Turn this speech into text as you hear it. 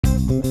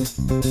Hi,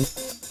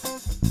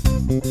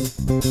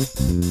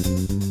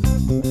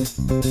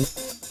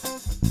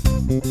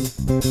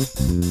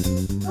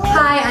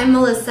 I'm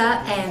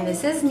Melissa and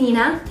this is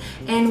Nina,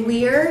 and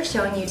we're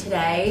showing you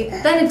today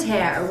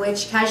Beneterre,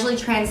 which casually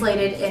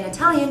translated in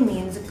Italian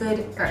means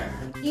good earth.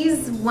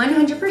 These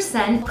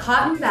 100%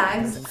 cotton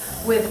bags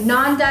with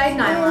non-dyed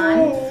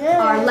nylon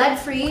are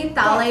lead-free,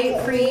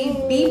 phthalate-free,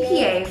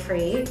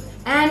 BPA-free,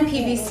 and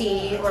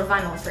PVC or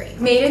vinyl-free.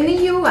 Made in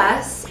the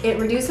US, it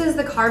reduces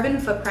the carbon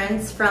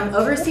footprints from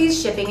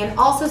overseas shipping and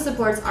also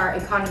supports our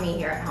economy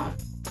here at home.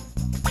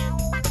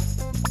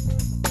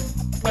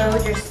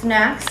 Load your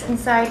snacks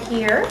inside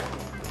here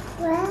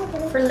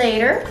for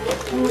later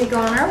when we go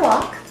on our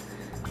walk.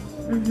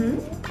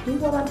 You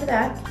hold on to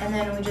that, and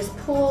then we just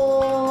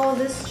pull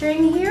this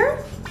string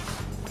here.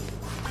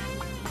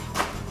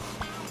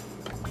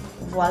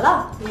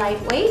 Voila,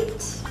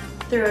 lightweight.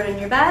 Throw it in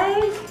your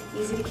bag,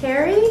 easy to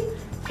carry,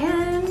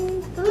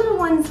 and the little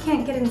ones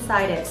can't get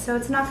inside it, so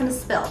it's not gonna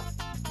spill.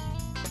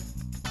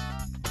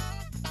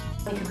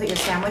 You can put your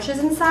sandwiches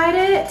inside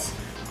it,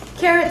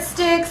 carrot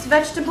sticks,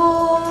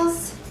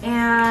 vegetables,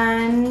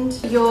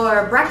 and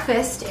your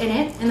breakfast in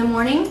it in the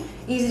morning.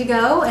 Easy to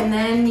go, and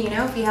then, you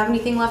know, if you have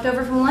anything left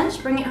over from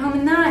lunch, bring it home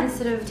in that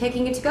instead of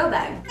taking a to-go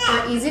bag.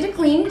 They're easy to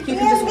clean. You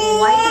can just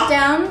wipe it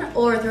down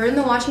or throw it in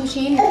the washing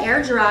machine,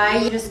 air dry.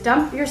 You just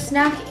dump your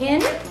snack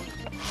in.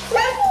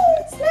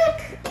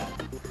 Snack.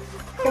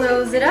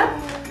 Close it up.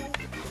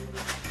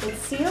 It's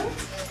sealed.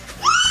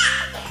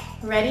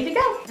 Ready to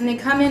go. And they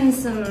come in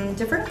some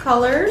different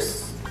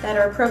colors that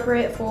are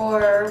appropriate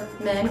for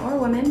men or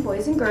women,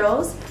 boys and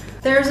girls.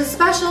 There's a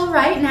special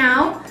right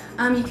now.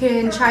 You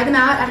can try them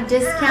out at a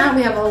discount.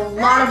 We have a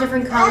lot of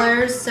different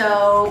colors,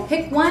 so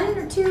pick 1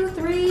 or 2,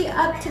 3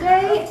 up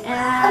today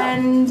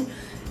and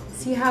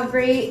see how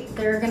great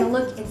they're gonna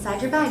look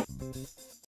inside your bag.